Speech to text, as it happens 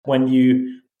when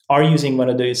you are using one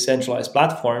of those centralized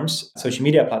platforms, social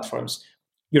media platforms,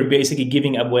 you're basically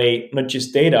giving away not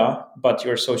just data, but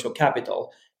your social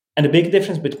capital. And the big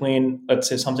difference between, let's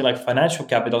say, something like financial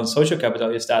capital and social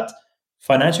capital is that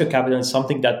financial capital is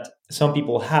something that some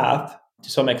people have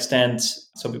to some extent.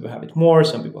 Some people have it more,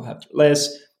 some people have it less.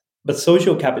 But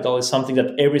social capital is something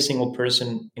that every single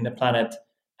person in the planet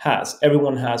has.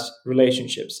 Everyone has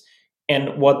relationships.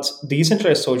 And what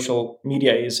decentralized social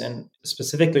media is, and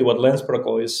specifically what Lens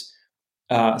Protocol is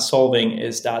solving,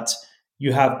 is that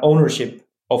you have ownership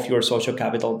of your social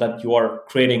capital that you are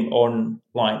creating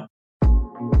online.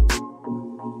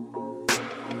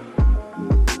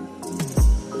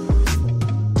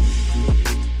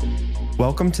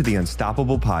 Welcome to the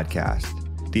Unstoppable Podcast,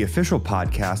 the official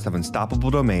podcast of Unstoppable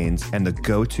Domains and the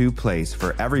go-to place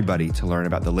for everybody to learn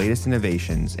about the latest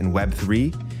innovations in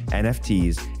Web3,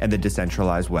 NFTs, and the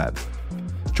decentralized web.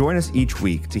 Join us each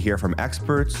week to hear from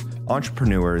experts,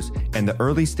 entrepreneurs, and the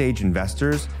early-stage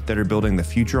investors that are building the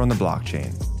future on the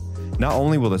blockchain. Not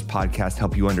only will this podcast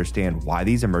help you understand why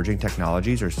these emerging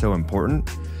technologies are so important,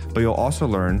 but you'll also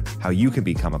learn how you can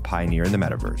become a pioneer in the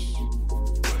metaverse.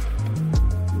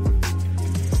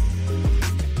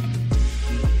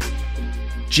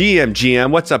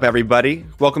 GM, what's up, everybody?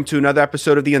 Welcome to another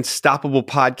episode of the Unstoppable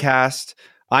Podcast.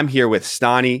 I'm here with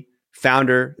Stani,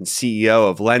 founder and CEO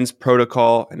of Lens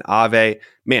Protocol and Aave.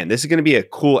 Man, this is going to be a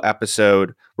cool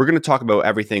episode. We're going to talk about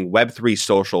everything Web3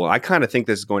 social. I kind of think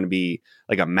this is going to be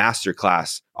like a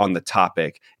masterclass on the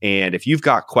topic. And if you've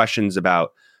got questions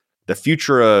about the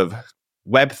future of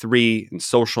Web3 and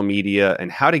social media and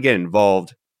how to get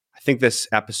involved, I think this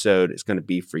episode is going to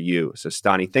be for you. So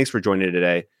Stani, thanks for joining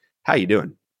today. How you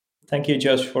doing? Thank you,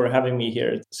 Josh, for having me here.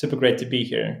 It's super great to be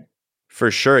here. For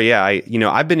sure. Yeah.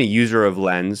 I've been a user of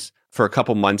Lens for a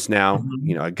couple months now.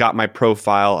 Mm-hmm. I got my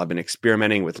profile. I've been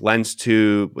experimenting with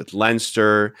LensTube, with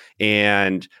Lenster.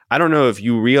 And I don't know if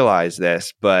you realize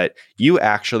this, but you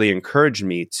actually encouraged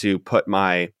me to put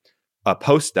a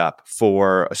post up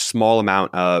for a small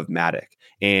amount of Matic.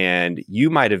 And you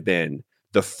might have been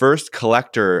the first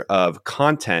collector of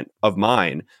content of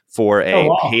mine for a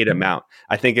paid amount.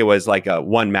 I think it was like a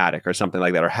one Matic or something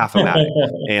like that, or half a Matic.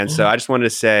 And so I just wanted to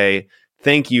say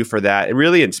thank you for that. It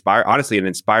really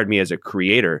inspired me as a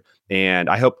creator. And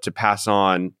I hope to pass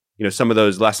on, some of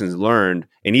those lessons learned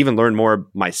and even learn more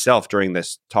myself during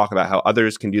this talk about how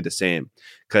others can do the same.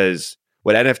 Because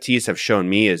what NFTs have shown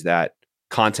me is that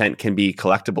content can be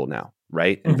collectible now,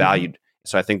 right? And valued.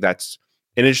 So I think that's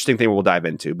an interesting thing we'll dive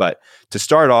into. But to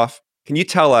start off, can you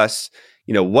tell us,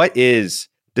 what is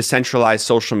decentralized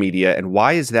social media and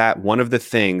why is that one of the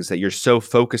things that you're so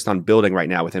focused on building right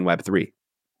now within Web3?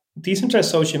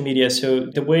 Decentralized social media. So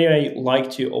the way I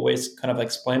like to always kind of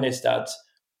explain is that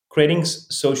creating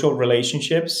social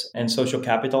relationships and social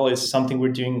capital is something we're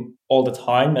doing all the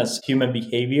time as human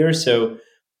behavior. So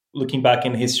looking back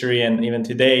in history and even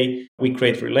today, we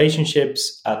create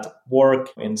relationships at work,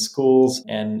 in schools,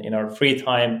 and in our free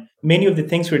time. Many of the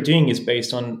things we're doing is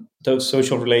based on those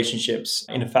social relationships,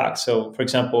 in fact. So, for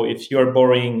example, if you're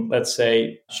borrowing, let's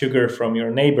say, sugar from your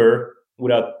neighbor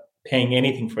without paying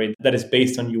anything for it, that is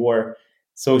based on your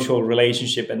social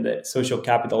relationship and the social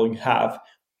capital you have,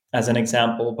 as an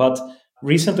example. But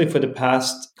recently, for the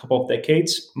past couple of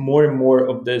decades, more and more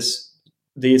of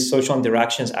these social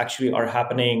interactions actually are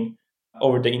happening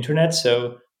over the internet.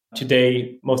 So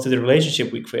today, most of the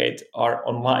relationship we create are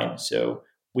online. So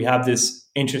we have this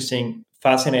interesting,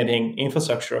 fascinating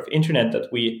infrastructure of internet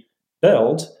that we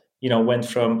built, went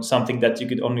from something that you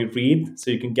could only read,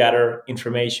 so you can gather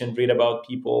information, read about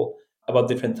people, about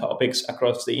different topics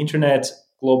across the internet,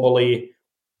 globally,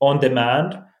 on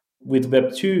demand. With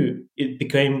Web 2, it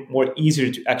became more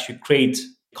easier to actually create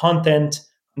content,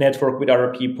 network with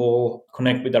other people,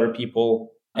 connect with other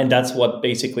people. And that's what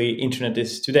basically internet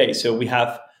is today. So we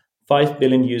have 5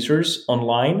 billion users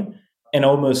online and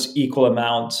almost equal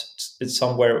amount, it's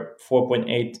somewhere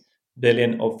 4.8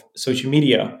 billion of social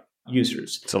media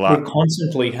users. It's a lot. We're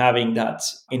constantly having that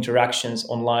interactions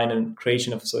online and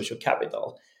creation of social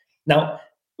capital. Now,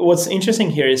 what's interesting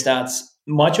here is that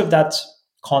much of that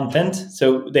content,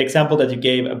 so the example that you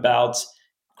gave about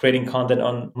creating content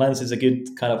on Lens is a good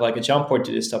kind of like a jump point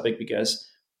to this topic because,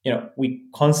 we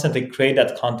constantly create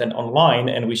that content online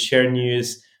and we share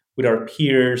news with our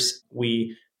peers.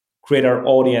 We create our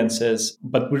audiences,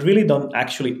 but we really don't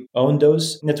actually own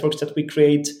those networks that we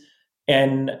create.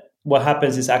 And what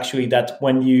happens is actually that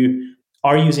when you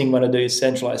are using one of those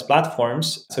centralized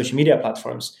platforms, social media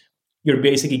platforms, you're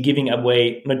basically giving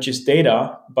away not just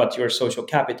data, but your social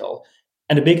capital.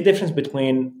 And the big difference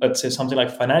between, let's say, something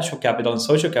like financial capital and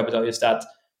social capital is that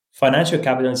financial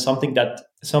capital is something that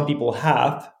some people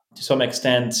have to some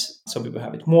extent. Some people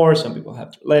have it more, some people have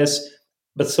it less.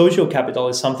 But social capital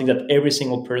is something that every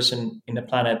single person in the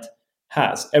planet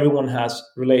has. Everyone has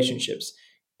relationships.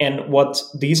 And what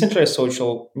decentralized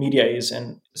social media is,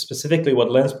 and specifically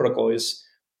what Lens Protocol is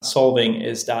solving,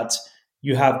 is that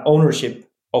you have ownership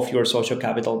of your social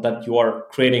capital that you are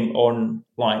creating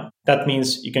online. That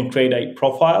means you can create a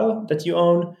profile that you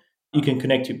own, you can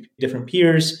connect to different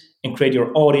peers and create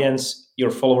your audience, your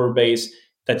follower base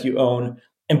that you own.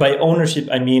 And by ownership,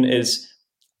 I mean is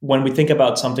when we think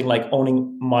about something like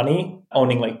owning money,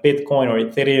 owning like Bitcoin or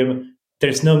Ethereum,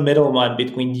 there's no middleman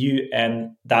between you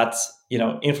and that,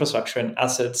 infrastructure and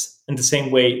assets. In the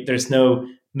same way, there's no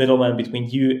middleman between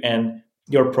you and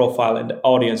your profile and the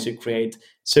audience you create.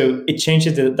 So it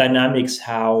changes the dynamics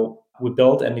how we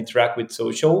build and interact with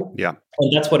social. Yeah.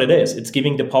 And that's what it is. It's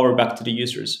giving the power back to the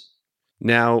users.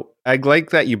 Now, I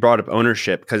like that you brought up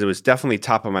ownership because it was definitely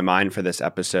top of my mind for this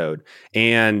episode.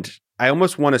 And I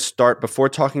almost want to start before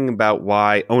talking about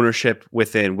why ownership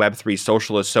within Web3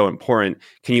 social is so important.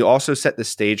 Can you also set the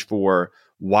stage for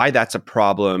why that's a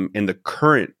problem in the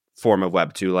current form of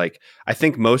Web2? Like, I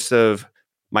think most of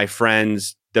my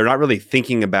friends, they're not really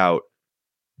thinking about,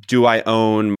 do I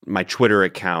own my Twitter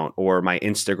account or my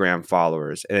Instagram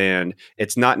followers? And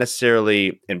it's not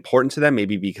necessarily important to them,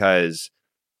 maybe because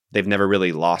they've never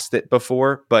really lost it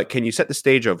before. But can you set the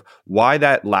stage of why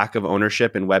that lack of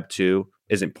ownership in Web 2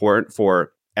 is important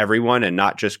for everyone and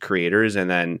not just creators? And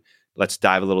then let's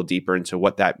dive a little deeper into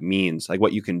what that means, like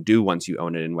what you can do once you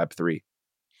own it in Web 3.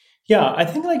 Yeah, I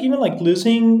think like even like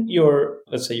losing your,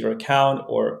 let's say, your account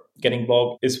or getting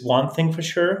blocked is one thing for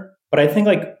sure. But I think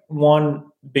like one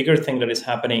bigger thing that is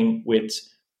happening with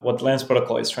what Lens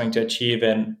Protocol is trying to achieve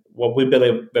and what we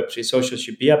believe Web3 social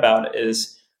should be about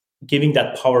is giving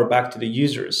that power back to the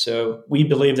users. So we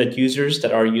believe that users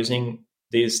that are using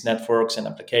these networks and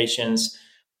applications,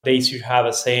 they should have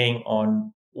a saying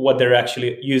on what they're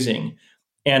actually using.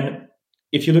 And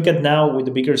if you look at now with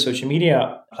the bigger social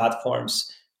media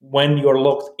platforms, when you're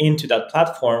locked into that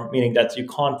platform, meaning that you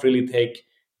can't really take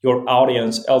your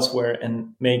audience elsewhere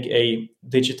and make a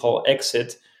digital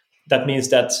exit, that means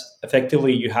that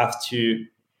effectively you have to,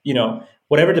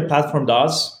 whatever the platform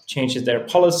does, changes their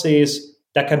policies.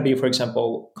 That can be, for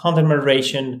example, content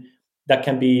moderation, that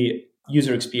can be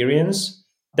user experience,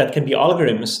 that can be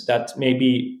algorithms that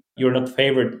maybe you're not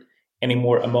favored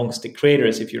anymore amongst the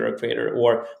creators if you're a creator,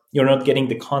 or you're not getting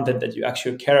the content that you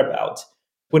actually care about.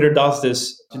 Twitter does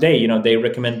this today. They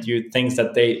recommend you things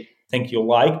that they think you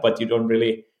like, but you don't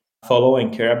really follow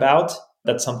and care about.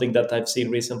 That's something that I've seen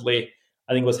recently.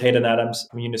 I think it was Hayden Adams,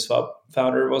 Uniswap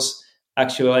founder, was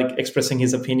actually like expressing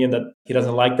his opinion that he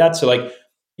doesn't like that. So like,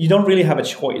 you don't really have a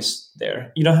choice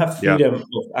there. You don't have Yeah. freedom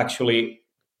of actually,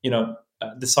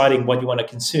 deciding what you want to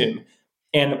consume.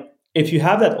 And if you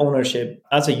have that ownership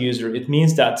as a user, it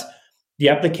means that the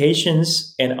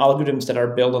applications and algorithms that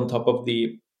are built on top of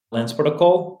the Lens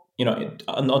protocol,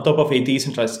 on top of a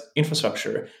decentralized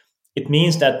infrastructure, it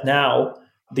means that now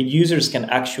the users can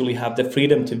actually have the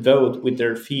freedom to vote with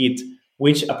their feet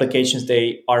which applications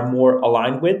they are more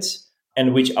aligned with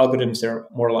and which algorithms they're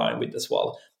more aligned with as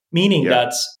well. Meaning Yeah.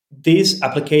 that these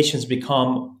applications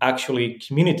become actually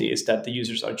communities that the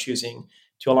users are choosing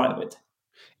to align with.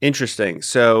 Interesting.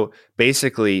 So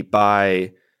basically,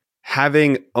 by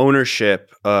having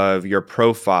ownership of your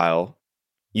profile,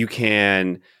 you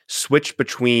can switch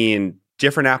between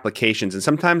different applications. And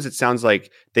sometimes it sounds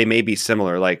like they may be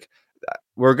similar. Like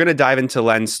we're going to dive into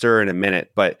Lenster in a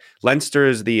minute, but Lenster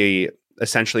is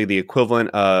essentially the equivalent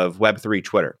of Web3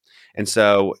 Twitter. And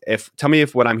so tell me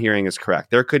if what I'm hearing is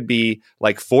correct. There could be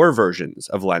like 4 versions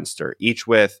of Lenster, each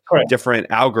with Correct. different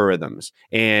algorithms,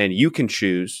 and you can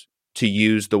choose to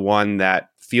use the one that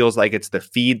feels like it's the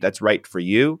feed that's right for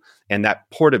you. And that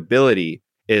portability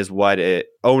is what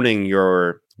owning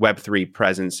your Web3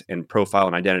 presence and profile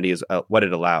and identity is what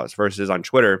it allows. Versus on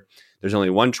Twitter, there's only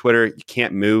one Twitter. You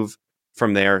can't move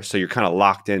from there. So you're kind of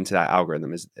locked into that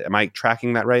algorithm. Am I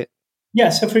tracking that right? Yeah.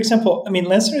 So, for example,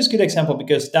 Lenster is a good example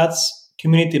because that's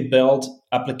community built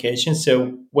application.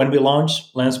 So, when we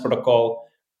launched Lens Protocol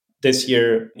this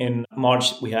year in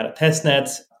March, we had a testnet,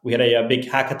 we had a big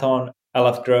hackathon,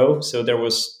 LF Grow. So, there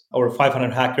was over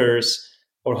 500 hackers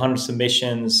or 100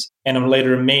 submissions. And then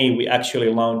later in May, we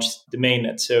actually launched the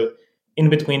mainnet. So, in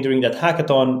between during that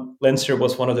hackathon, Lenster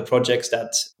was one of the projects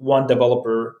that one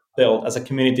developer built as a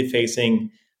community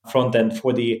facing front end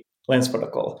for the Lens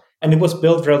protocol. And it was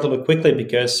built relatively quickly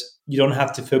because you don't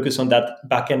have to focus on that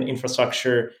backend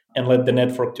infrastructure and let the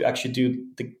network to actually do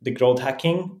the growth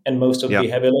hacking and most of Yeah. the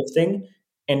heavy lifting.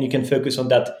 And you can focus on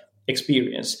that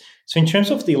experience. So in terms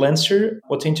of the Lenser,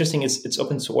 what's interesting is it's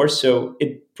open source, so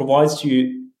it provides you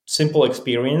simple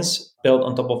experience built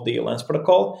on top of the Lens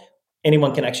protocol.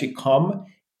 Anyone can actually come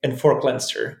and fork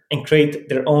Lenser and create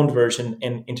their own version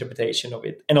and interpretation of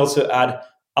it, and also add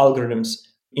algorithms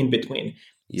in between.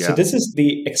 So Yeah. this is the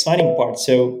exciting part.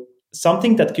 So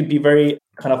something that could be very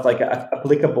kind of like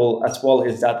applicable as well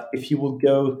is that if you will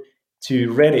go to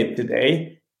Reddit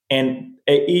today, and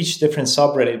each different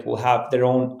subreddit will have their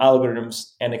own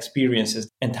algorithms and experiences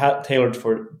and tailored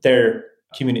for their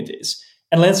communities.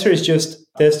 And Lancer is just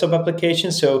desktop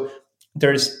application. So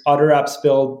there's other apps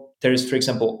built. There's, for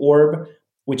example, Orb,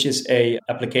 which is a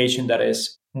application that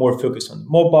is more focused on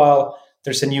mobile.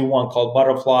 There's a new one called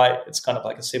Butterfly. It's kind of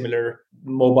like a similar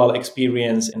mobile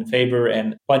experience and Favor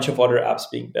and a bunch of other apps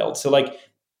being built. So like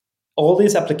all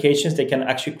these applications, they can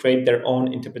actually create their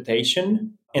own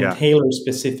interpretation and Yeah. tailor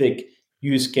specific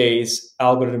use case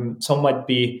algorithm. Some might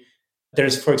be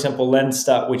there's, for example,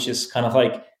 Lensta, which is kind of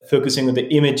like focusing on the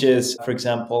images, for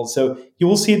example. So you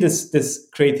will see this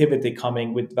creativity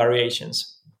coming with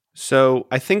variations. So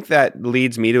I think that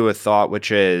leads me to a thought,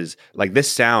 which is like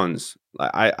this sounds.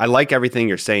 I like everything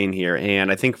you're saying here,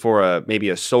 and I think for maybe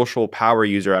a social power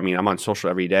user, I mean, I'm on social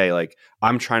every day. Like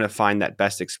I'm trying to find that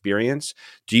best experience.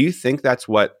 Do you think that's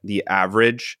what the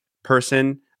average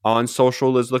person on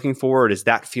social is looking for, or does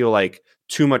that feel like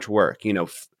too much work?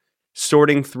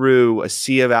 Sorting through a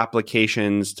sea of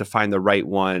applications to find the right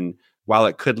one, while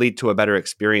it could lead to a better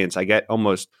experience, I get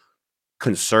almost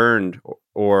concerned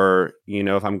or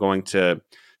if I'm going to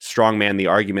strongman the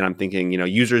argument, I'm thinking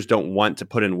users don't want to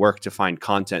put in work to find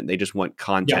content, they just want Yeah,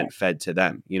 content fed to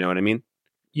them. You know what I mean?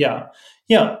 yeah,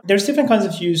 yeah. There's different kinds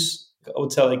of use. I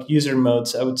would say like user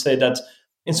modes. I would say that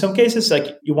in some cases,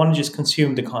 like you want to just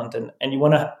consume the content, and you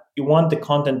want the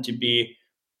content to be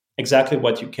exactly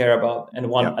what you care about and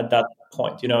Yeah, want at that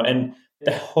point. And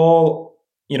the whole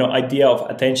idea of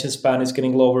attention span is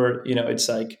getting lower. It's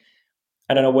like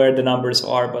I don't know where the numbers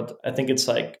are, but I think it's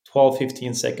like 12,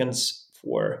 15 seconds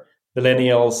for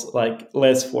millennials, like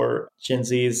less for Gen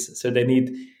Zs. So they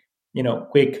need,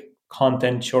 quick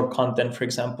content, short content, for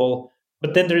example.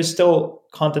 But then there is still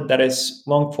content that is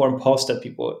long form post that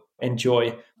people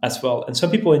enjoy as well. And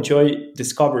some people enjoy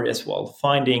discovery as well,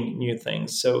 finding new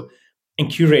things. So, and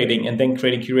curating and then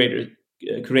creating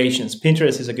curations.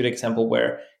 Pinterest is a good example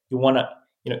where you want to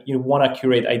you want to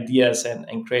curate ideas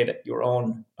and create your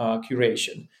own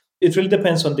curation. It really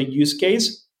depends on the use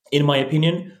case, in my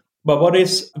opinion. But what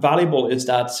is valuable is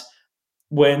that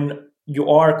when you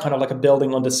are kind of like a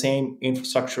building on the same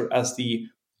infrastructure as the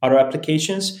other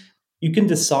applications, you can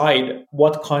decide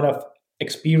what kind of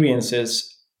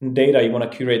experiences and data you want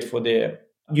to curate for the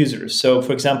users. So,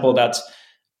 for example, that's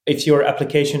if your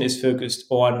application is focused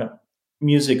on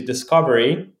music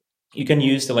discovery, you can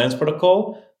use the Lens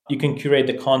protocol. You can curate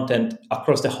the content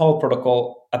across the whole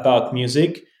protocol about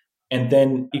music, and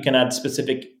then you can add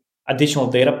specific additional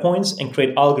data points and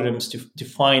create algorithms to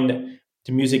find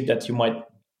the music that you might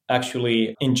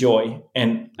actually enjoy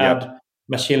and yeah, add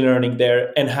machine learning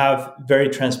there and have very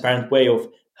transparent way of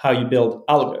how you build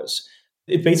algos.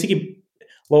 It basically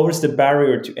lowers the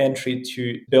barrier to entry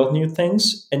to build new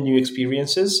things and new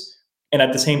experiences. And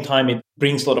at the same time, it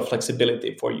brings a lot of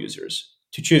flexibility for users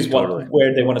to choose totally.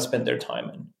 where they want to spend their time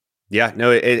in. Yeah,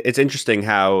 no, it's interesting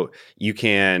how you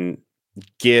can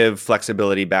give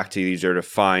flexibility back to the user to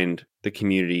find the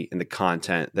community and the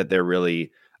content that they're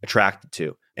really attracted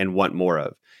to and want more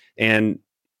of. And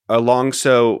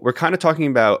so we're kind of talking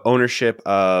about ownership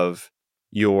of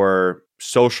your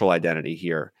social identity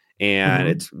here. And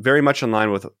Mhm. it's very much in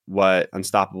line with what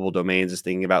Unstoppable Domains is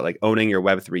thinking about, like owning your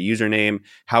Web3 username.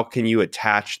 How can you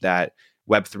attach that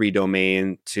Web3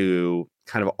 domain to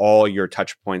kind of all your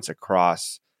touch points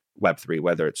across Web3,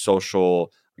 whether it's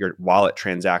social, your wallet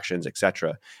transactions,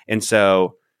 etc. And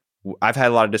so I've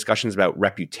had a lot of discussions about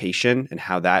reputation and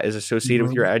how that is associated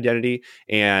with your Mhm. identity.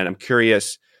 And I'm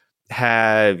curious,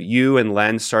 have you and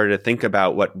Len started to think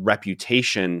about what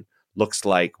reputation looks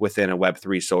like within a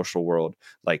Web3 social world?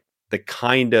 Like the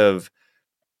kind of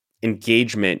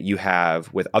engagement you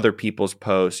have with other people's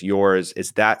posts, yours,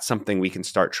 is that something we can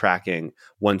start tracking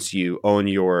once you own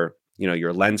your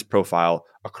Lens profile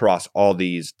across all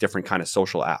these different kind of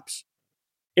social apps?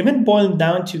 Even boiling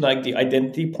down to like the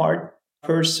identity part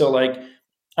first. So like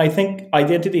I think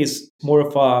identity is more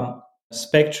of a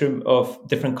spectrum of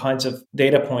different kinds of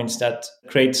data points that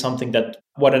create something that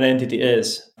what an entity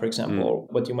is, for example, Mm, or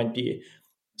what you might be.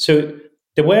 So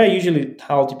the way I usually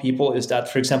tell to people is that,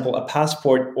 for example, a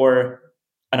passport or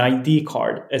an ID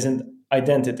card isn't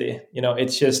identity.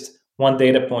 It's just one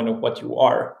data point of what you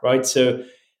are, right? So,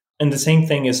 and the same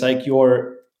thing is like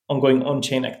your ongoing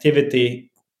on-chain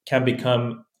activity can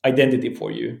become identity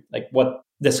for you, like what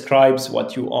describes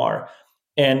what you are.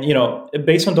 And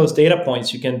based on those data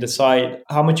points, you can decide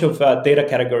how much of data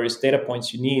categories, data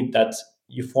points you need that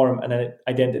you form an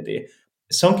identity.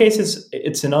 In some cases,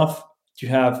 it's enough to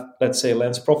have, let's say,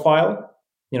 lens profile,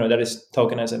 that is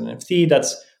tokenized as an NFT.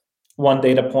 That's one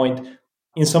data point.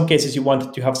 In some cases, you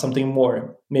want to have something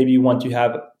more. Maybe you want to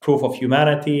have proof of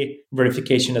humanity,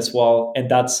 verification as well,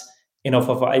 and that's enough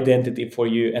of an identity for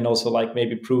you. And also, like,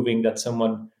 maybe proving that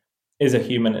someone is a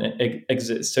human and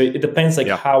exists. So it depends, like,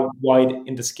 Yeah. how wide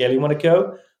in the scale you want to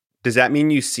go. Does that mean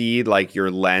you see like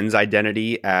your lens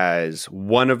identity as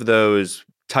one of those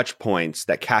touch points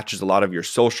that catches a lot of your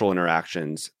social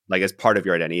interactions, like as part of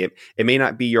your identity? It may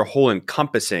not be your whole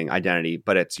encompassing identity,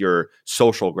 but it's your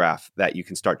social graph that you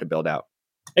can start to build out.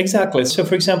 Exactly. So,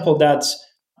 for example, that's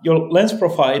your lens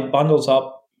profile. It bundles up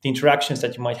the interactions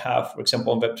that you might have, for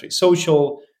example, on Web3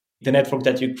 social, the network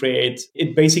that you create.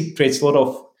 It basically creates a lot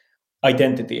of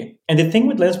identity. And the thing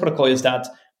with Lens Protocol is that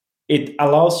it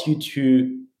allows you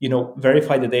to,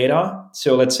 verify the data.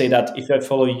 So let's say that if I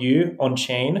follow you on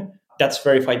chain, that's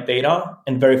verified data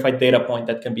and verified data point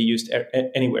that can be used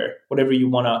anywhere, whatever you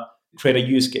want to create a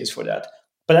use case for that.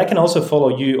 But I can also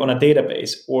follow you on a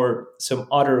database or some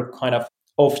other kind of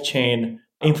off-chain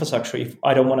infrastructure if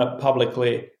I don't want to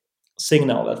publicly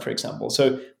signal that, for example.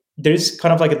 So there's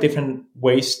kind of like a different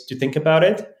ways to think about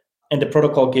it. And the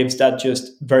protocol gives that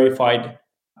just verified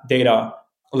data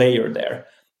layer there.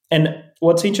 And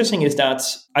what's interesting is that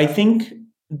I think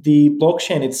the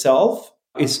blockchain itself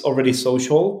is already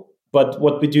social, but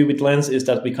what we do with Lens is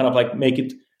that we kind of like make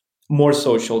it more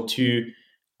social to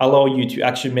allow you to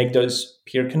actually make those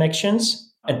peer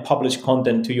connections and publish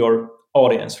content to your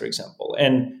audience, for example,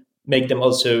 and make them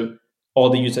also all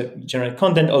the user generated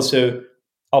content also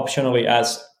optionally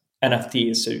as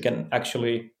NFTs, so you can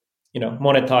actually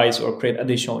monetize or create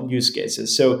additional use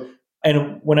cases. So,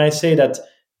 and when I say that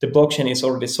the blockchain is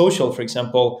already social, for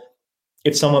example,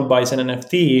 if someone buys an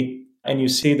NFT and you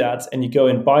see that and you go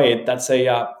and buy it, that's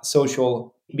a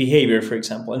social behavior, for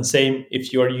example. And same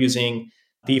if you are using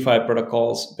DeFi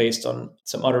protocols based on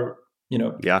some other,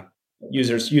 Yeah.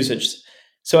 users' usage.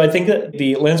 So I think that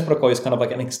the Lens protocol is kind of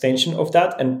like an extension of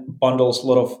that and bundles a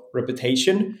lot of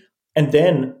reputation. And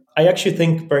then I actually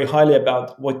think very highly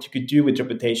about what you could do with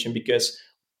reputation, because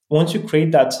once you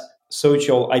create that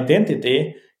social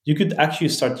identity, you could actually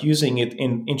start using it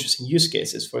in interesting use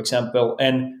cases, for example.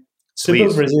 And Sybil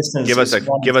Please resistance is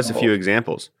one give us a few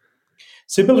example. examples.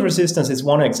 Sybil resistance is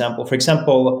one example. For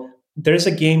example, there's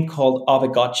a game called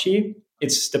Aavegotchi.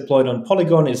 It's deployed on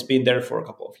Polygon. It's been there for a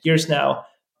couple of years now.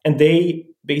 And they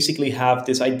basically have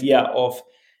this idea of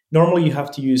normally you have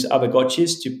to use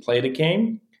Aavegotchis to play the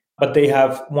game, but they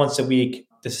have once a week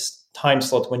this time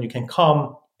slot when you can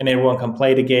come and everyone can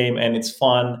play the game and it's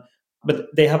fun.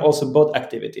 But they have also bot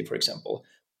activity, for example.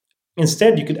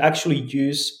 Instead, you could actually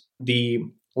use the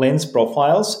lens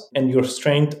profiles and your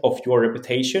strength of your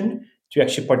reputation to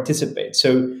actually participate.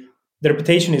 So the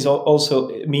reputation is also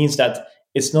it means that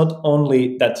it's not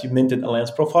only that you minted a lens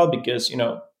profile, because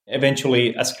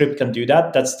eventually a script can do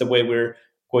that. That's the way we're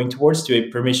going towards, to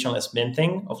a permissionless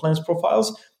minting of lens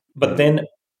profiles. But Mhm. then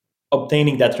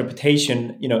obtaining that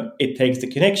reputation, it takes the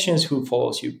connections, who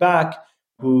follows you back,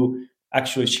 who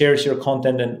actually shares your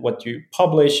content and what you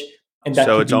publish, and that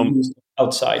So could it's be used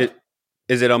outside. it,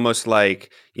 is it almost like,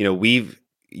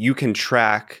 you can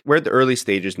track, we're at the early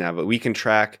stages now, but we can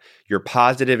track your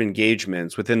positive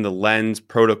engagements within the Lens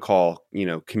protocol,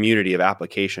 community of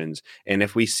applications. And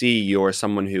if we see you're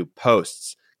someone who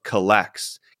posts,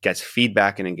 collects, gets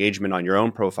feedback and engagement on your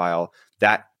own profile,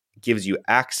 that gives you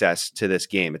access to this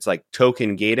game. It's like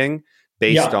token gating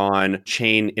based Yeah, on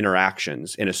chain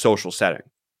interactions in a social setting.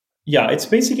 yeah, it's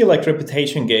basically like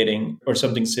reputation gating or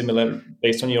something similar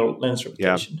based on your lens Yeah.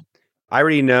 reputation. I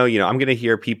already know, I'm going to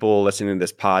hear people listening to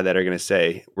this pod that are going to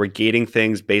say, we're gating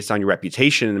things based on your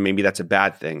reputation, and maybe that's a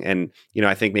bad thing. And,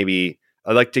 I think maybe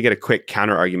I'd like to get a quick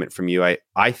counter argument from you.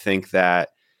 I think that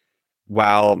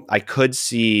while I could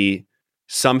see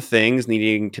some things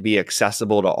needing to be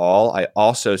accessible to all, I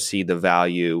also see the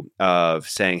value of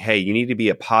saying, hey, you need to be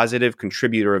a positive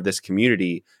contributor of this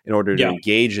community in order to Yeah,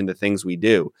 engage in the things we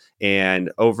do.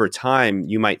 And over time,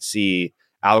 you might see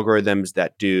algorithms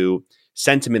that do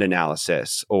sentiment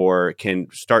analysis or can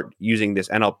start using this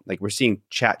NL, like we're seeing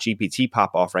Chat GPT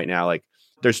pop off right now. Like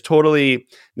there's totally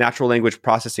natural language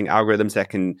processing algorithms that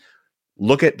can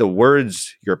look at the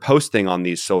words you're posting on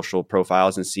these social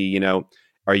profiles and see,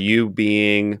 are you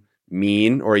being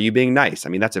mean or are you being nice? I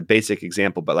mean, that's a basic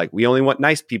example, but like we only want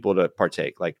nice people to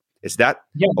partake. Like, is that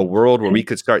yeah. a world where we And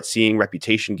could start seeing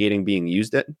reputation gating being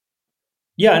used?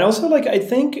 Yeah, and also like I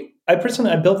think I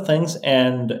personally I build things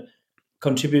and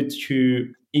contribute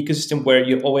to ecosystem where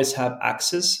you always have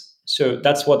access. So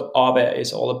that's what Aave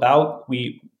is all about.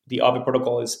 The Aave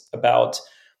protocol is about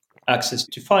access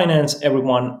to finance.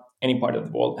 Everyone, any part of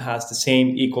the world, has the same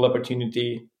equal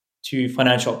opportunity to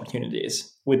financial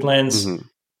opportunities. With Lens, Hmm.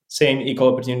 same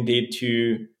equal opportunity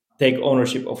to take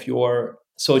ownership of your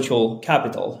social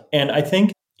capital. And I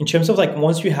think in terms of like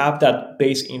once you have that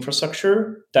base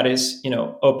infrastructure that is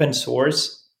open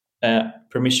source,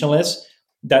 permissionless,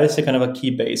 that is a kind of a key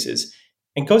basis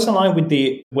and goes along with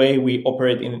the way we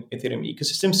operate in Ethereum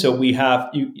ecosystem. So we have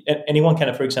anyone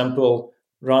can, for example,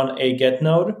 run a get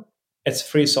node. It's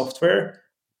free software,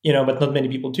 but not many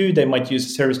people do. They might use a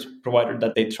service provider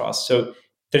that they trust. So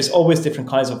there's always different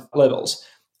kinds of levels.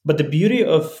 But the beauty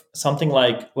of something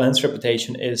like Lens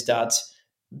reputation is that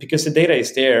because the data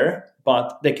is there,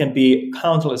 but there can be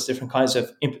countless different kinds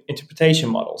of interpretation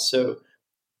models. So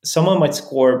someone might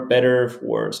score better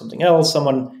for something else.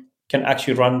 Someone can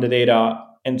actually run the data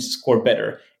and score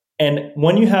better. And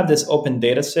when you have this open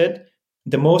data set,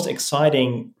 the most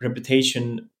exciting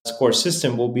reputation score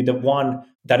system will be the one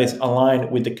that is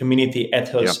aligned with the community Yeah.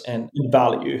 ethos and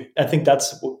value. I think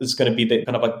that's is going to be the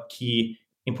kind of a key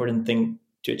important thing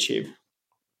to achieve.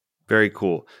 Very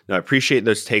cool. No, I appreciate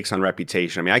those takes on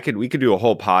reputation. I mean, we could do a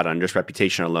whole pod on just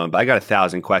reputation alone, but I got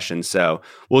 1,000 questions, so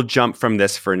we'll jump from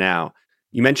this for now.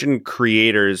 You mentioned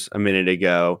creators a minute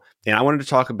ago, and I wanted to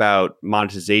talk about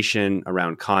monetization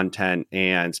around content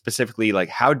and specifically like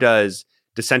how does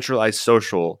decentralized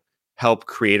social help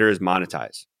creators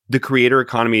monetize? The creator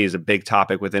economy is a big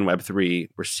topic within Web3.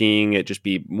 We're seeing it just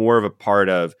be more of a part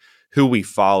of who we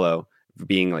follow,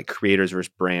 being like creators versus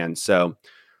brands. So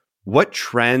what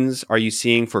trends are you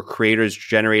seeing for creators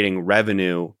generating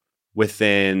revenue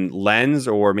within Lens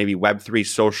or maybe Web3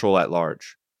 social at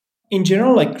large? In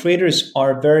general, like creators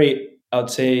are very, I would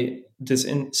say,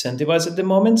 disincentivized at the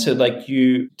moment. So like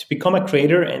you to become a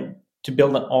creator and to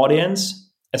build an audience,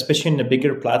 especially in a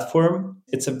bigger platform,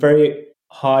 it's a very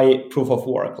high proof of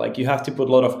work. Like you have to put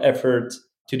a lot of effort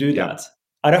to do Yeah, that.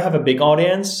 I don't have a big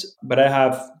audience, but I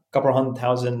have a couple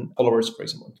 100,000 followers, for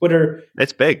example, on Twitter.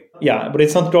 it's big. Yeah, but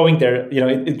it's not growing there.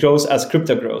 It grows as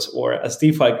crypto grows or as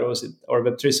DeFi grows or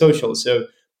Web3 social. So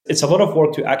it's a lot of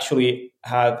work to actually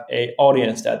have a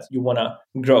audience that you want to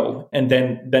grow and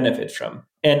then benefit from.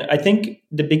 And I think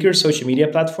the bigger social media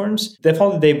platforms,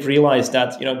 definitely they've realized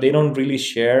that, they don't really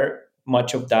share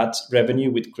much of that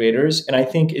revenue with creators. And I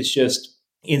think it's just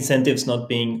incentives not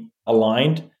being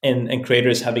aligned and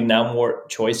creators having now more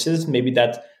choices. Maybe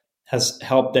that has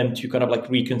helped them to kind of like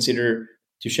reconsider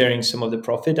to sharing some of the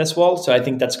profit as well. So I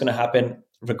think that's going to happen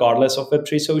regardless of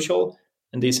Web3 social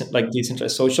and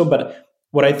decentralized social. But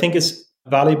what I think is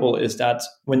valuable is that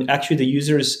when actually the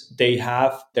users they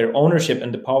have their ownership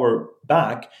and the power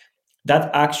back, that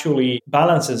actually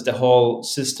balances the whole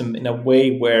system in a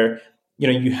way where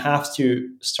you have to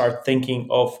start thinking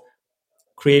of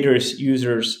creators,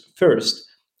 users first.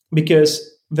 Because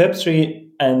Web3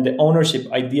 and the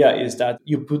ownership idea is that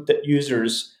you put the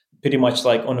users pretty much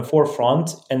like on the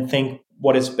forefront and think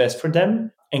what is best for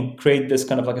them and create this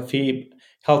kind of like a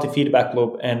healthy feedback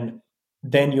loop. And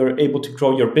then you're able to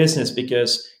grow your business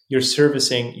because you're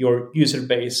servicing your user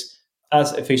base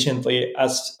as efficiently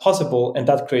as possible. And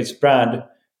that creates brand,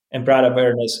 and brand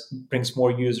awareness brings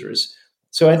more users.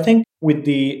 So I think with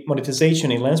the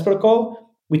monetization in Lens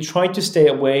Protocol, we try to stay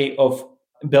away of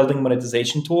building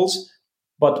monetization tools,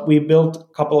 but we built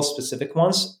a couple of specific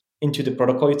ones into the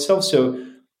protocol itself. So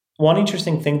one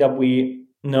interesting thing that we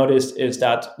noticed is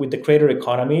that with the creator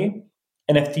economy,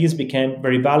 NFTs became a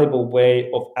very valuable way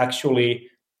of actually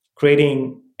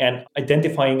creating and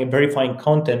identifying and verifying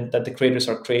content that the creators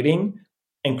are creating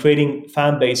and creating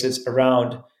fan bases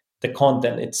around the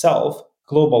content itself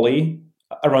globally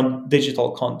around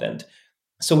digital content.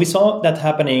 So we saw that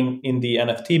happening in the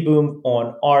NFT boom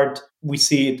on art. We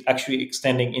see it actually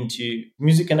extending into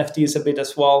music NFTs a bit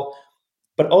as well.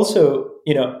 But also,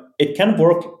 it can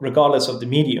work regardless of the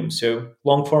medium. So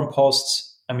long form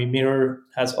posts, I mean, Mirror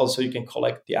has also, you can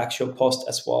collect the actual post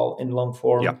as well in long Yeah.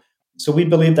 form. So we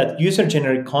believe that user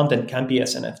generated content can be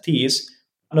as NFTs.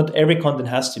 Not every content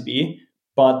has to be,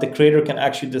 but the creator can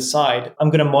actually decide, I'm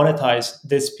going to monetize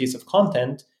this piece of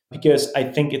content because I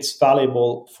think it's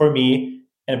valuable for me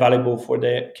and valuable for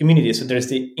the community. So there's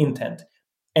the intent.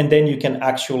 And then you can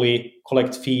actually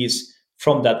collect fees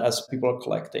from that as people are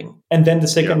collecting. And then the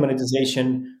Yeah. second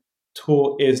monetization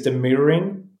tool is the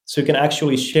mirroring. So you can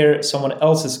actually share someone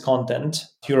else's content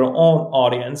to your own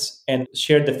audience and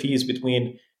share the fees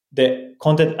between the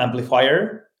content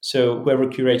amplifier, so whoever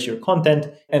curates your content,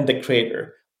 and the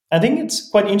creator. I think it's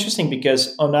quite interesting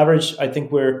because on average, I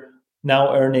think we're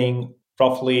now earning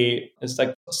roughly it's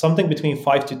like something between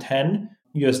 5 to 10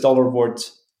 US dollar worth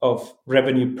of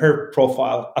revenue per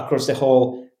profile across the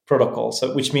whole protocol.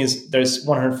 So which means there's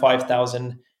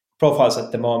 105,000 profiles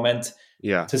at the moment.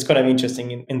 Yeah. So it's kind of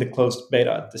interesting in the closed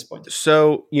beta at this point.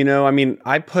 So, I mean,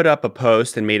 I put up a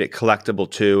post and made it collectible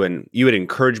too, and you had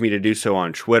encouraged me to do so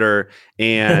on Twitter.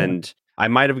 And I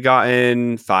might have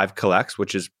gotten 5 collects,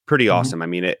 which is pretty Mhm. awesome. I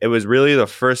mean, it was really the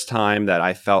first time that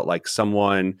I felt like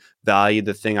someone valued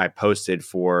the thing I posted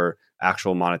for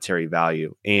actual monetary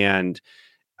value. And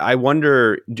I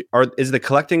wonder, is the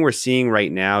collecting we're seeing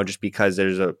right now just because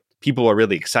people are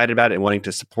really excited about it and wanting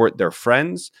to support their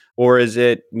friends, or is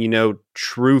it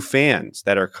true fans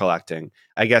that are collecting?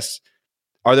 I guess,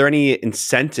 are there any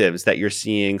incentives that you're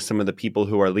seeing some of the people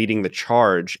who are leading the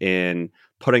charge in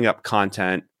putting up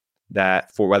content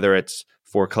that, for whether it's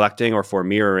for collecting or for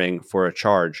mirroring for a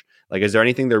charge? Like, is there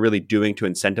anything they're really doing to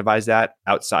incentivize that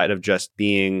outside of just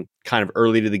being kind of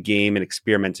early to the game and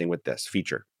experimenting with this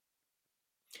feature?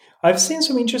 I've seen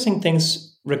some interesting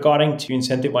things regarding to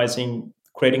incentivizing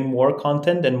creating more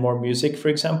content and more music, for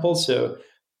example. So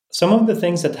some of the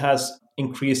things that has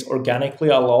increased organically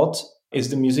a lot is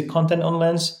the music content on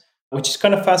Lens, which is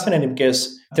kind of fascinating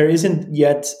because there isn't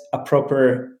yet a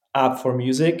proper app for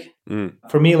music. Mm,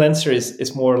 For me, Lenser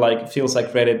is more like feels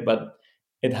like Reddit, but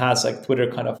it has like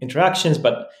Twitter kind of interactions,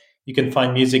 but you can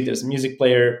find music. There's a music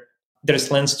player. There's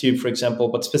LensTube, for example,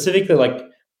 but specifically like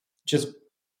just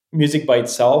music by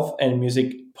itself and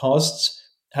music posts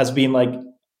has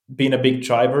been a big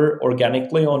driver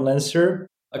organically on Lenser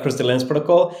across the Lens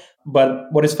protocol. But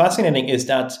what is fascinating is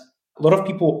that a lot of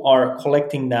people are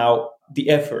collecting now the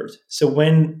effort. So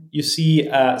when you see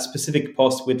a specific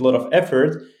post with a lot of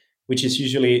effort, which is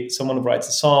usually someone writes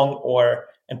a song or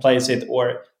and plays it,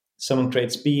 or someone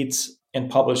creates beats and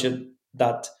publishes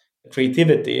that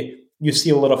creativity, you see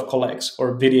a lot of collects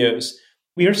or videos.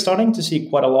 We are starting to see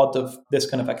quite a lot of this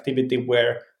kind of activity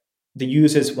where the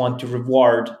users want to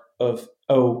reward of,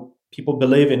 oh, people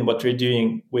believe in what they're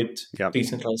doing with yep.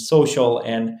 decentralized social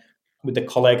and with the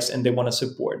collects and they want to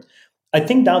support. I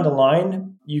think down the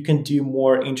line you can do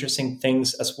more interesting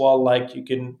things as well, like you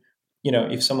can,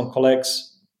 if someone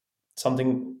collects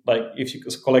something, like if you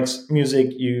collects music,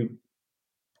 you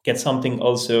get something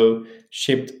also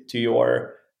shipped to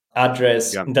your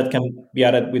address, Yeah. and that can be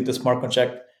added with the smart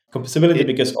contract composability It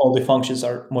because all the functions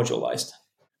are modularized.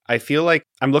 I feel like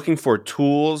I'm looking for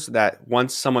tools that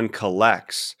once someone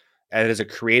collects, and as a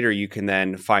creator, you can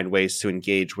then find ways to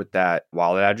engage with that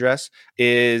wallet address.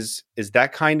 Is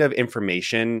that kind of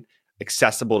information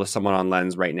accessible to someone on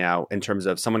Lens right now? In terms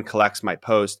of someone collects my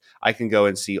post, I can go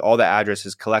and see all the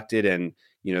addresses collected and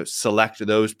select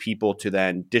those people to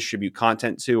then distribute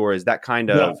content to, or is that kind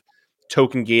Yeah. of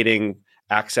token gating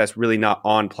access really not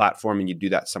on platform and you do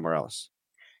that somewhere else?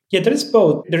 Yeah, there is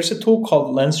both. There's a tool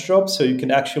called Lens Drop, so you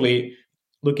can actually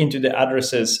look into the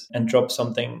addresses and drop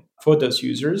something for those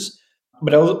users.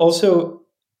 But also,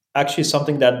 actually,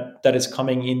 something that is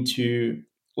coming into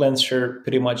Lenser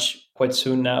pretty much quite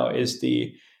soon now is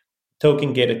the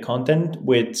token gated content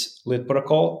with Lit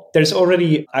protocol. There's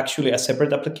already actually a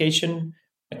separate application.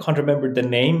 I can't remember the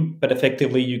name, but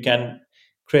effectively you can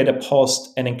create a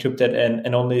post and encrypt it,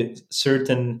 and only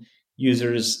certain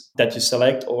users that you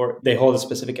select, or they hold a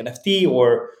specific NFT,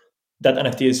 or that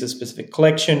NFT is a specific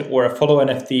collection, or a follow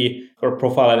NFT or a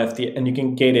profile NFT, and you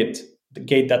can gate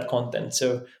that content.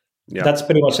 So Yeah. that's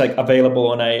pretty much like available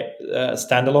on a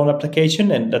standalone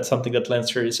application, and that's something that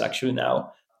Lenser is actually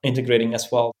now integrating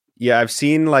as well. Yeah, I've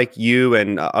seen like you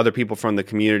and other people from the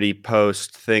community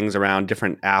post things around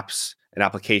different apps and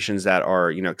applications that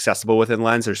are, accessible within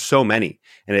Lens. There's so many,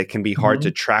 and it can be hard to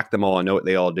Mhm. track them all and know what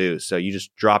they all do. So you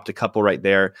just dropped a couple right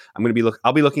there.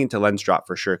 I'll be looking into Lens Drop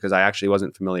for sure because I actually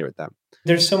wasn't familiar with them.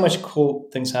 There's so much cool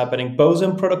things happening.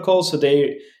 Boson protocol, so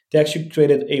they actually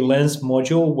created a lens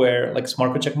module where like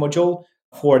smart contract module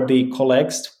for the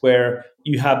collects, where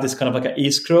you have this kind of like an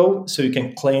escrow, so you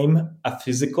can claim a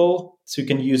physical, so you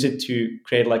can use it to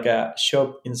create like a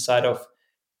shop inside of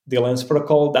the lens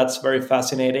protocol. That's very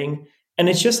fascinating. And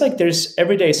it's just like there's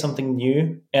every day something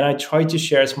new, and I try to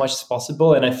share as much as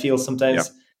possible. And I feel Yeah,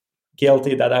 sometimes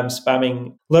guilty that I'm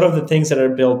spamming a lot of the things that are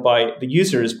built by the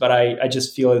users, but I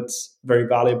just feel it's very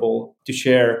valuable to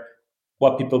share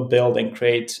what people build and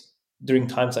create during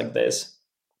times like this.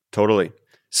 totally.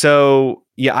 So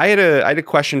yeah, I had a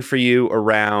question for you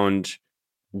around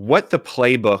what the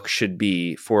playbook should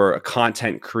be for a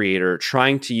content creator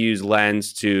trying to use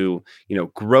Lens to,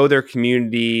 grow their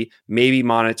community, maybe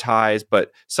monetize,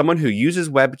 but someone who uses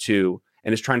Web 2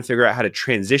 and is trying to figure out how to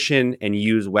transition and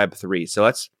use Web 3. So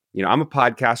let's I'm a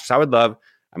podcaster, so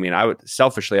I would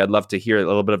selfishly, I'd love to hear a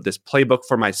little bit of this playbook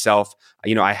for myself.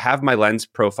 I have my Lens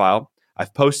profile.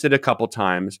 I've posted a couple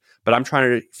times, but I'm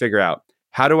trying to figure out,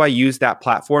 how do I use that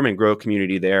platform and grow a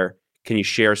community there? Can you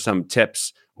share some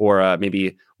tips or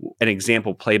maybe an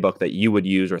example playbook that you would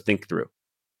use or think through?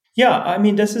 Yeah, I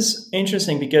mean, this is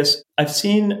interesting because I've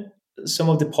seen some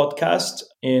of the podcasts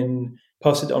in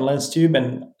posted on LensTube,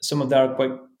 and some of them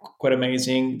are quite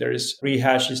amazing. There's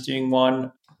Rehash is doing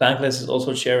one. Bankless is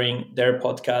also sharing their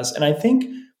podcast, and I think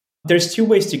there's two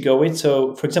ways to go with.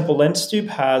 So, for example, LensTube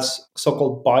has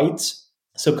so-called bites.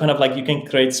 So, kind of like you can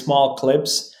create small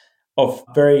clips of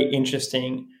very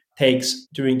interesting takes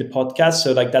during the podcast.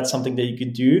 So, like that's something that you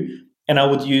could do, and I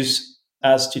would use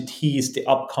as to tease the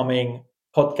upcoming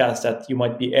podcast that you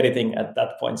might be editing at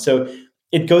that point. So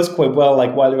it goes quite well.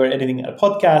 Like while you're editing a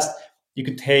podcast, you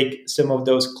could take some of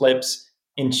those clips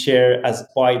and share as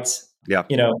bites, Yeah.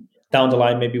 Down the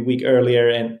line, maybe a week earlier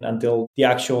and until the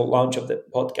actual launch of the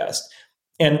podcast.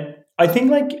 And I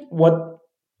think like what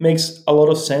makes a lot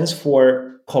of sense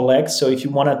for collect. So if you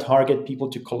want to target people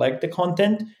to collect the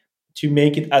content, to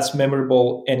make it as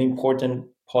memorable and important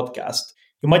podcast.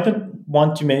 You might not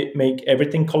want to make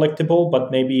everything collectible, but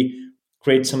maybe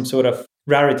create some sort of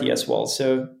rarity as well.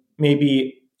 So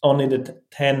maybe only the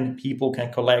 10 people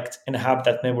can collect and have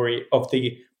that memory of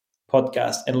the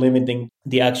podcast, and limiting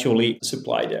the actually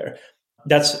supply there.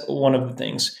 That's one of the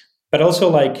things. But also,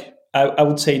 like, I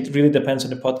would say it really depends on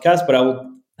the podcast, but I would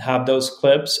have those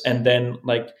clips and then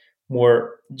like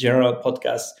more general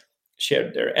podcasts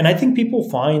shared there. And I think people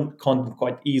find content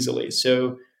quite easily.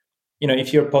 So,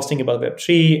 if you're posting about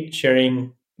Web3,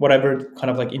 sharing whatever kind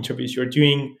of like interviews you're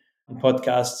doing in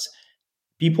podcasts,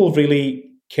 people really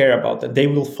care about that. They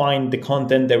will find the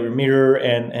content, they will mirror,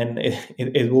 and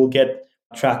it will get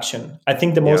traction. I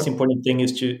think the Yeah. most important thing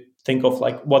is to think of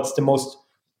like what's the most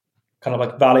kind of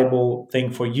like valuable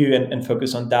thing for you, and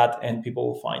focus on that, and people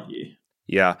will find you.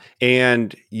 Yeah.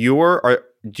 And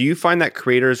do you find that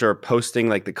creators are posting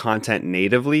like the content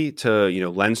natively to,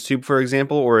 LensTube, for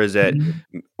example, Mhm.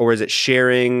 or is it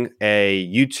sharing a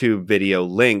YouTube video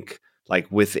link like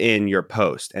within your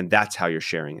post and that's how you're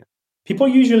sharing it? People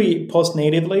usually post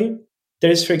natively.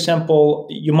 There's, for example,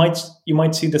 you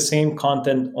might see the same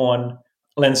content on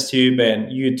LensTube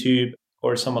and YouTube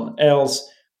or someone else,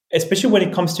 especially when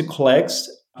it comes to collects.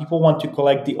 People want to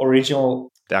collect the original,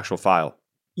 The actual file.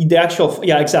 the actual,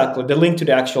 yeah, exactly, the link to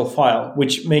the actual file,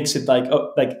 which makes it like,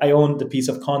 oh, like I own the piece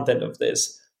of content of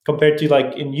this. Compared to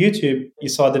like in YouTube, you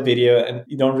saw the video and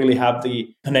you don't really have the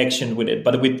connection with it.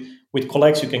 But with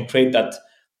collects, you can create that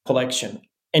collection.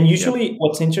 And Yep. usually,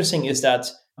 what's interesting is that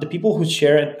the people who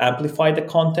share and amplify the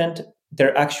content,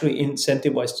 they're actually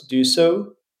incentivized to do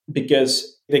so,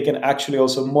 because they can actually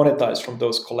also monetize from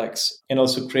those collects and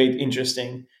also create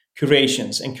interesting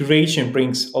curations. And curation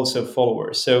brings also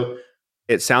followers. So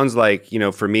It sounds like,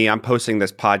 for me, I'm posting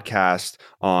this podcast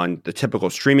on the typical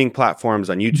streaming platforms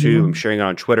on YouTube, I'm Mhm. sharing it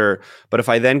on Twitter. But if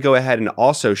I then go ahead and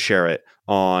also share it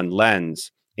on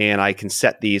Lens, and I can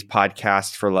set these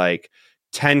podcasts for like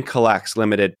 10 collects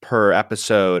limited per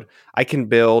episode, I can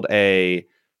build a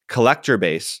collector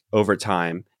base over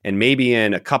time. And maybe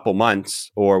in a couple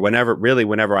months or whenever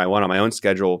I want on my own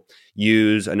schedule,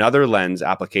 use another Lens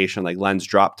application like Lens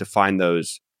Drop to find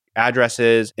those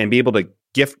addresses and be able to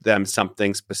gift them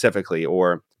something specifically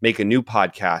or make a new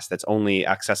podcast that's only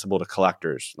accessible to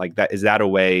collectors. Like that, is that a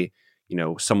way,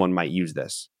 someone might use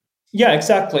this? Yeah,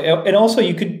 exactly. And also,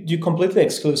 you could do completely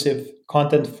exclusive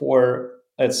content for,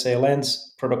 let's say,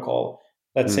 Lens protocol.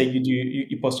 Let's say Mm,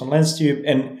 you post on LensTube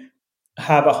and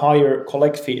have a higher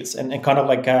collect fees, and kind of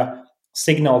like a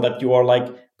signal that you are like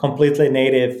completely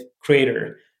native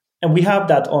creator. And we have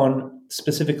that on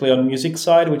specifically on music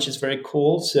side, which is very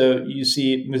cool. So you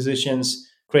see musicians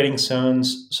creating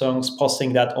songs,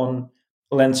 posting that on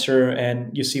Lenser,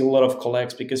 and you see a lot of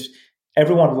collects because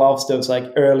everyone loves those like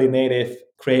early native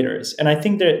creators. And I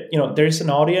think that there is an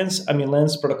audience. I mean,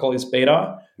 Lens protocol is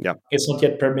beta. yeah. It's not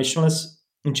yet permissionless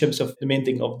in terms of the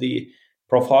minting of the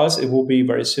profiles. It will be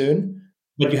very soon.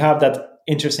 But you have that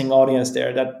interesting audience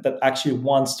there that actually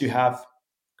wants to have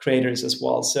creators as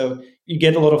well. So you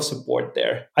get a lot of support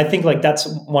there. I think like that's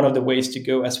one of the ways to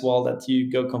go as well, that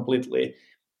you go completely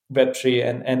Web3.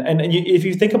 And if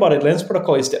you think about it, Lens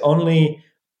protocol is the only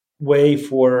way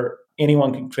for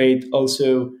anyone can create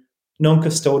also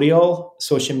non-custodial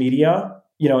social media.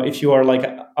 If you are like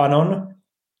anon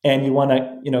and you want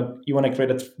to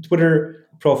create a Twitter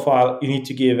profile, you need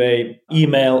to give a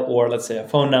email or let's say a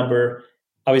phone number.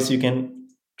 Obviously, you can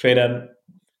create an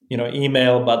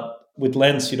email, but with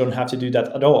Lens, you don't have to do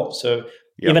that at all. So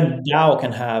Yep. Even DAO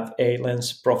can have a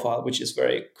lens profile, which is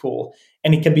very cool.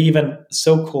 And it can be even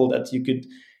so cool that you could,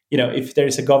 if there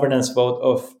is a governance vote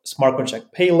of smart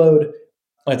contract payload,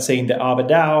 let's say in the Aave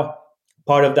DAO,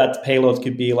 part of that payload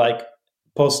could be like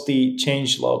post the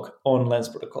change log on Lens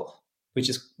protocol, which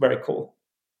is very cool.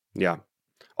 Yeah.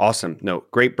 Awesome. No,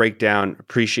 great breakdown.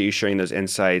 Appreciate you sharing those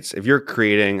insights. If you're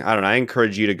creating, I don't know, I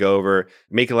encourage you to go over,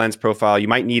 make a lens profile. You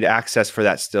might need access for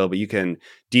that still, but you can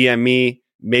DM me,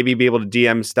 maybe be able to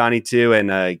DM Stani too,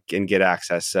 and get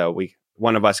access. So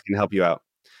one of us can help you out.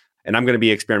 And I'm going to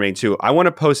be experimenting too. I want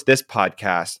to post this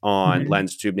podcast on Mhm.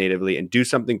 LensTube natively and do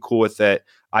something cool with it.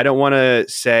 I don't want to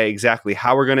say exactly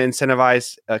how we're going to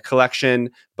incentivize a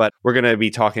collection, but we're going to be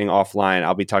talking offline.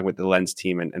 I'll be talking with the Lens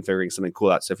team and figuring something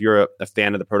cool out. So if you're a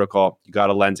fan of the protocol, you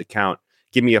got a Lens account,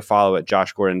 give me a follow at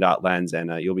joshgordon.lens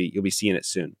and you'll be seeing it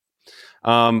soon.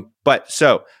 But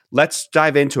so let's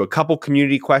dive into a couple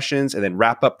community questions and then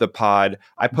wrap up the pod.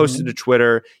 I posted to Mhm.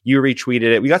 Twitter, you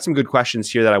retweeted it. We got some good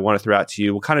questions here that I want to throw out to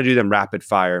you. We'll kind of do them rapid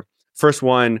fire. First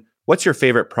one, what's your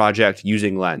favorite project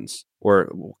using Lens?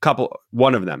 Or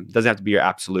one of them. Doesn't have to be your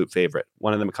absolute favorite.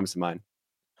 One of them comes to mind.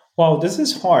 Wow, this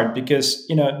is hard because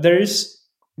there is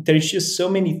just so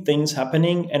many things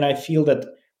happening, and I feel that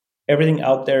everything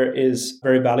out there is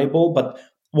very valuable. But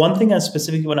one thing I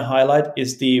specifically want to highlight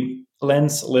is the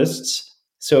lens lists.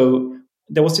 So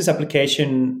there was this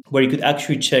application where you could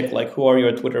actually check like who are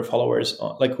your Twitter followers,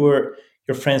 like who are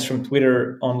your friends from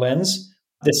Twitter on Lens.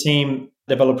 The same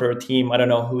developer team, I don't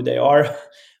know who they are.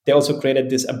 They also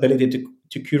created this ability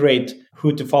to curate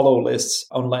who to follow lists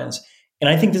on Lens. And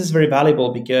I think this is very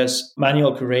valuable because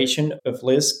manual curation of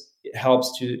lists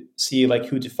helps to see like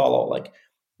who to follow. Like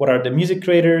what are the music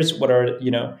creators, what are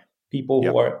people who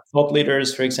Yep. are thought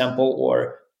leaders, for example,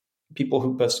 or people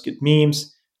who post good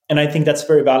memes. And I think that's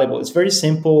very valuable. It's very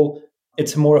simple.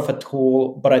 It's more of a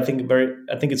tool, but I think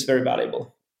it's very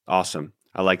valuable. Awesome.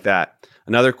 I like that.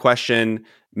 Another question.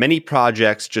 Many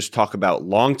projects just talk about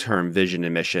long-term vision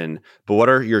and mission, but what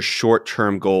are your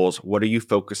short-term goals? What are you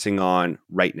focusing on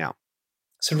right now?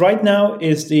 So right now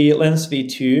is the Lens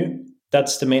V2.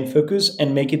 That's the main focus,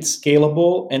 and make it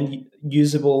scalable and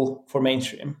usable for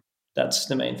mainstream. That's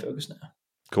the main focus now.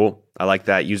 Cool. I like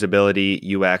that. Usability,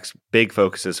 UX, big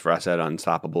focuses for us at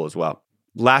Unstoppable as well.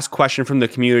 Last question from the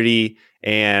community.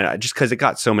 And just because it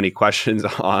got so many questions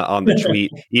on the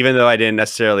tweet, even though I didn't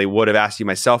necessarily would have asked you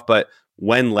myself, but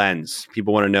when Lens,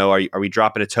 people want to know, are we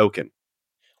dropping a token?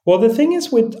 Well, the thing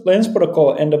is with Lens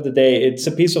Protocol, end of the day, it's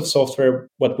a piece of software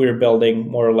what we're building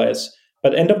more or less.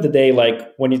 But end of the day, like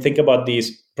when you think about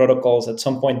these protocols, at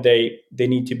some point they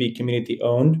need to be community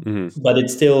owned, Mm-hmm. but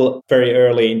it's still very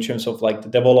early in terms of like the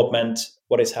development,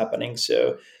 what is happening.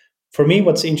 So for me,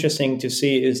 what's interesting to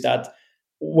see is that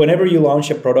whenever you launch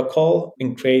a protocol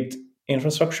and create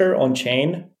infrastructure on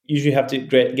chain, you usually have to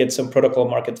get some protocol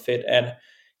market fit. And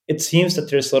it seems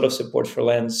that there's a lot of support for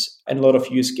Lens and a lot of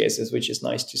use cases, which is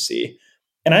nice to see.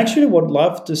 And I actually would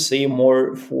love to see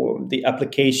more for the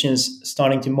applications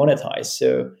starting to monetize.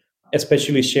 So,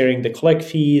 especially sharing the collect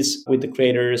fees with the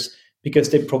creators because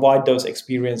they provide those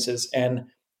experiences. And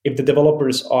if the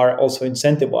developers are also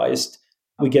incentivized,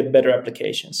 we get better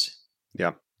applications.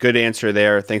 Yeah. Good answer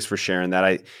there. Thanks for sharing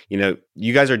that.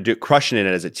 You guys are crushing it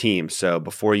as a team. So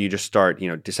before you just start,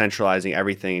 decentralizing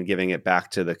everything and giving it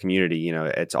back to the community,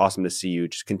 it's awesome to see you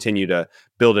just continue to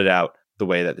build it out the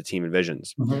way that the team envisions.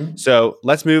 Mhm. So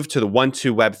let's move to the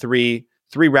 1-2 Web3,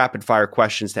 three rapid fire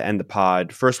questions to end the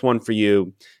pod. First one for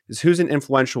you is who's an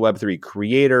influential Web3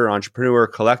 creator, entrepreneur,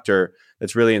 collector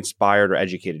that's really inspired or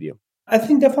educated you? I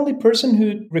think definitely person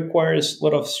who requires a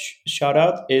lot of shout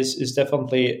out is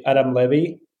definitely Adam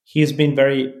Levy. He's been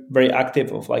very very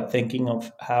active of like thinking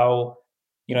of how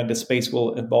the space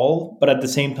will evolve, but at the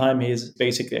same time he's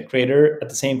basically a creator. At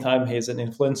the same time he's an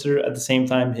influencer. At the same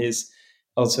time he's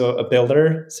also a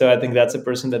builder. So I think that's a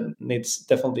person that needs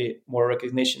definitely more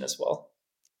recognition as well.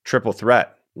 Triple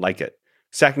threat. Like it.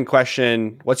 Second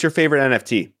question, what's your favorite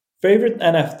NFT? Favorite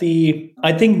NFT,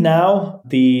 I think now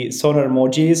the Sonar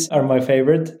emojis are my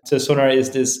favorite. So Sonar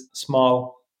is this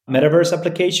small metaverse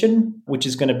application, which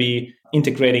is going to be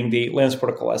integrating the Lens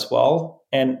protocol as well.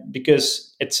 And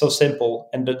because it's so simple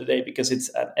end of the day, because it's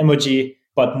an emoji,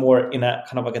 but more in a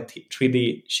kind of like a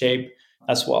 3D shape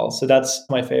as well. So that's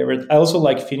my favorite. I also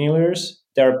like Finialers.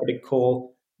 They're pretty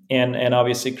cool. And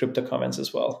obviously crypto comments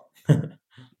as well.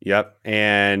 Yep.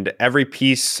 And every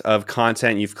piece of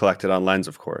content you've collected on Lens,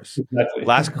 of course. Exactly.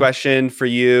 Last question for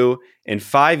you. In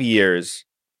 5 years,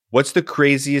 what's the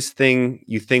craziest thing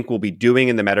you think we'll be doing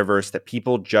in the metaverse that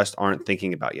people just aren't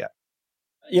thinking about yet?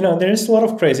 There's a lot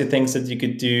of crazy things that you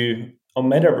could do. on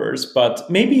metaverse, but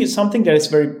maybe something that is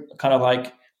very kind of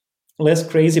like less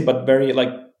crazy but very like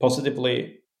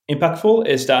positively impactful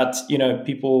is that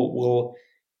people will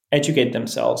educate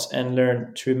themselves and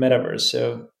learn through metaverse.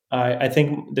 So I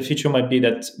think the future might be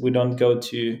that we don't go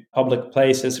to public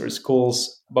places or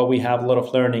schools, but we have a lot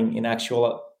of learning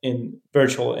in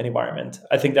virtual environment.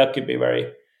 I think that could be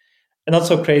very not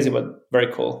so crazy, but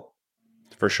very cool.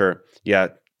 For sure. Yeah.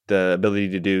 The ability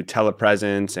to do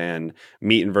telepresence and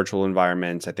meet in virtual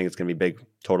environments, I think it's going to be big.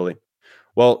 Totally.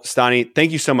 Well, Stani,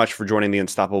 thank you so much for joining the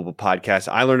Unstoppable podcast.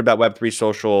 I learned about Web3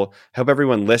 Social. I hope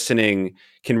everyone listening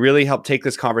can really help take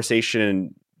this conversation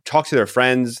and talk to their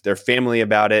friends, their family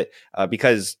about it,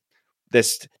 because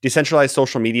this decentralized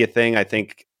social media thing, I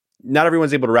think not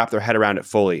everyone's able to wrap their head around it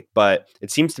fully, but it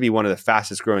seems to be one of the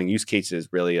fastest growing use cases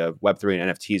really of Web3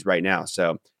 and NFTs right now.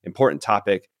 So important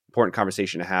topic, important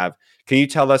conversation to have. Can you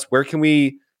tell us where can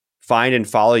we find and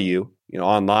follow you,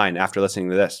 online after listening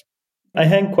to this? I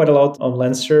hang quite a lot on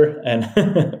Lenster, and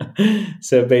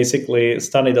so basically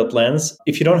Stani.lens.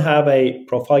 If you don't have a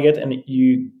profile yet and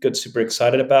you get super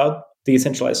excited about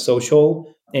decentralized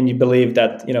social and you believe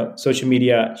that social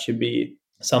media should be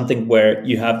something where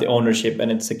you have the ownership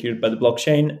and it's secured by the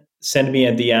blockchain, send me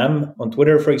a DM on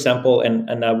Twitter, for example,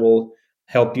 and I will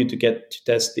help you to get to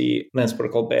test the Lens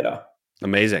protocol beta.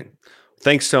 Amazing.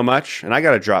 Thanks so much. And I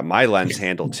got to drop my Lens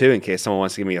handle too in case someone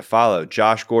wants to give me a follow.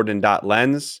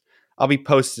 joshgordon.lens. I'll be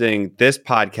posting this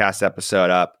podcast episode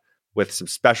up with some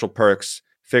special perks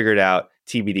figured out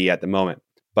TBD at the moment.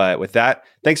 But with that,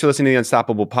 thanks for listening to the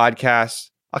Unstoppable podcast.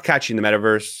 I'll catch you in the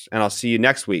metaverse, and I'll see you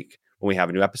next week when we have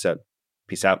a new episode.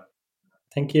 Peace out.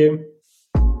 Thank you.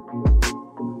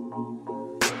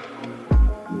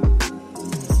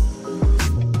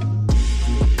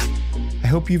 I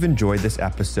hope you've enjoyed this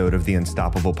episode of the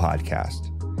Unstoppable podcast.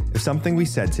 If something we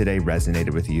said today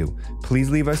resonated with you, please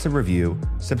leave us a review,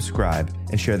 subscribe,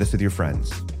 and share this with your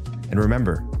friends. And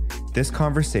remember, this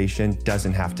conversation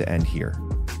doesn't have to end here.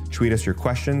 Tweet us your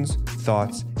questions,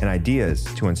 thoughts, and ideas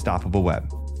to Unstoppable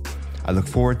Web. I look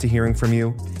forward to hearing from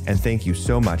you, and thank you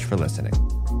so much for listening.